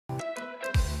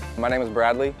My name is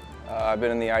Bradley. I've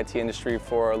been in the IT industry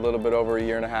for a little bit over a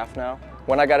year and a half now.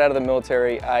 When I got out of the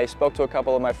military, I spoke to a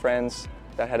couple of my friends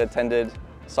that had attended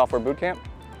software boot camp,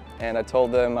 and I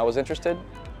told them I was interested.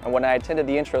 And when I attended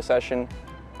the intro session,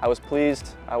 I was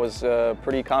pleased. I was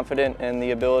pretty confident in the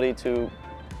ability to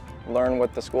learn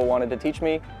what the school wanted to teach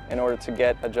me in order to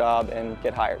get a job and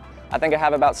get hired. I think I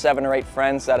have about 7 or 8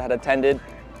 friends that had attended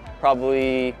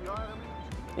probably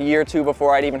a year or two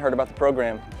before I'd even heard about the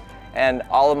program. And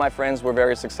all of my friends were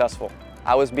very successful.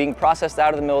 I was being processed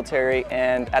out of the military,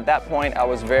 and at that point I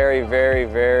was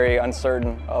very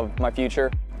uncertain of my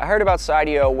future. I heard about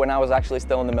CYDEO when I was actually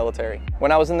still in the military.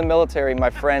 When I was in the military, my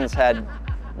friends had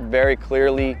very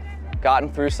clearly gotten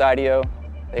through CYDEO.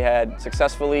 They had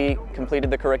successfully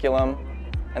completed the curriculum,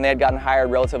 and they had gotten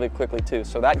hired relatively quickly too.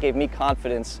 So that gave me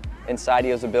confidence in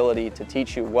CYDEO's ability to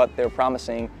teach you what they're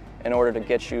promising in order to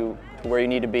get you to where you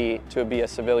need to be a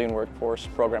civilian workforce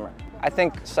programmer. I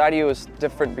think CYDEO is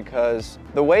different because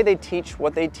the way they teach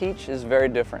what they teach is very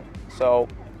different. So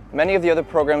many of the other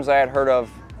programs I had heard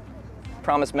of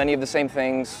promise many of the same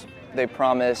things. They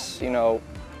promise,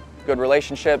 good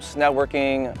relationships,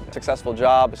 networking, a successful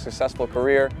job, a successful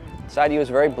career. CYDEO is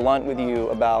very blunt with you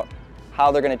about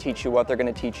how they're going to teach you, what they're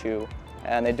going to teach you,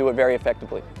 and they do it very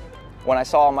effectively. When I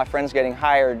saw my friends getting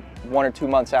hired 1 or 2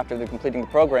 months after they're completing the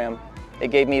program,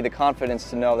 it gave me the confidence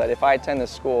to know that if I attend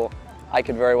this school, I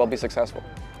could very well be successful.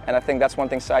 And I think that's one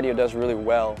thing CYDEO does really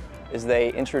well, is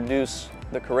they introduce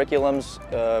the curriculums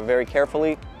very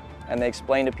carefully, and they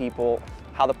explain to people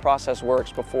how the process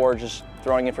works before just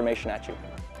throwing information at you.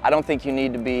 I don't think you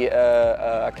need to be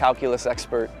a calculus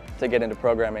expert to get into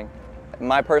programming.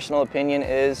 My personal opinion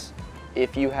is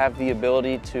if you have the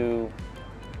ability to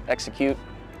execute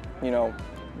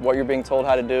what you're being told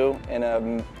how to do in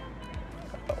an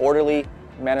orderly,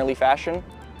 mannerly fashion,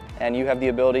 and you have the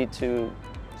ability to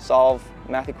solve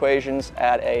math equations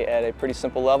at a pretty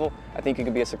simple level, I think you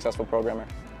can be a successful programmer.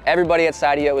 Everybody at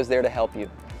CYDEO is there to help you.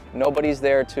 Nobody's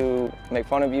there to make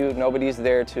fun of you. Nobody's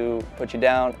there to put you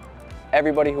down.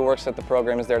 Everybody who works at the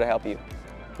program is there to help you.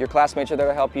 Your classmates are there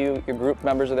to help you. Your group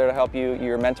members are there to help you.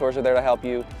 Your mentors are there to help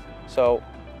you. So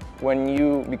when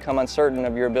you become uncertain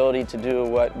of your ability to do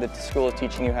what the school is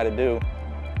teaching you how to do,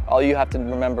 all you have to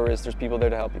remember is there's people there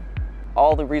to help you.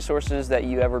 All the resources that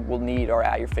you ever will need are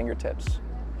at your fingertips.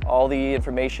 All the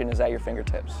information is at your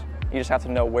fingertips. You just have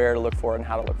to know where to look for it and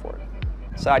how to look for it.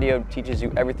 CYDEO teaches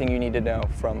you everything you need to know,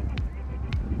 from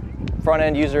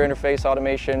front-end user interface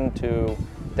automation to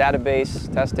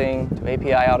database testing to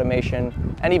API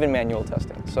automation and even manual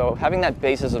testing. So having that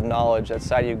basis of knowledge that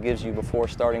CYDEO gives you before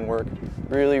starting work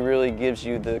really gives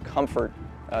you the comfort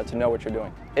to know what you're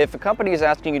doing. If a company is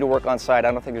asking you to work on site,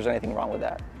 I don't think there's anything wrong with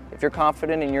that. If you're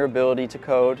confident in your ability to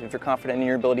code, if you're confident in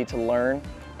your ability to learn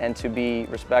and to be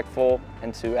respectful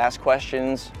and to ask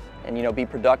questions and be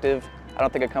productive, I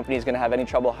don't think a company is going to have any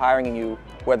trouble hiring you,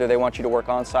 whether they want you to work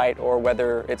on site or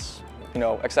whether it's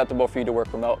acceptable for you to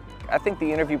work remote. I think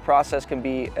the interview process can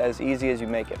be as easy as you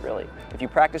make it, really. If you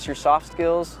practice your soft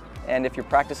skills and if you're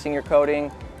practicing your coding,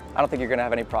 I don't think you're going to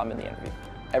have any problem in the interview.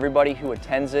 Everybody who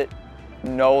attends it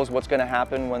knows what's going to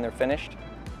happen when they're finished,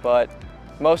 but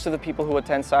most of the people who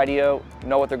attend CYDEO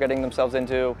know what they're getting themselves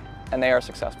into, and they are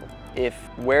successful. If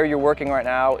where you're working right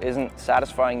now isn't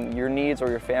satisfying your needs or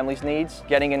your family's needs,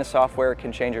 getting into software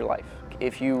can change your life.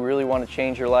 If you really want to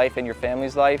change your life and your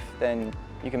family's life, then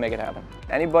you can make it happen.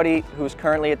 Anybody who's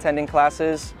currently attending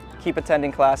classes, keep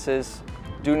attending classes.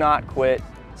 Do not quit.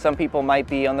 Some people might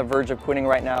be on the verge of quitting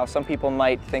right now. Some people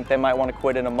might think they might want to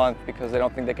quit in a month because they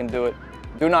don't think they can do it.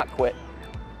 Do not quit.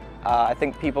 I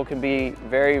think people can be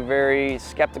very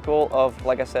skeptical of,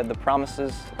 like I said, the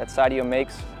promises that CYDEO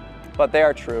makes, but they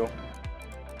are true.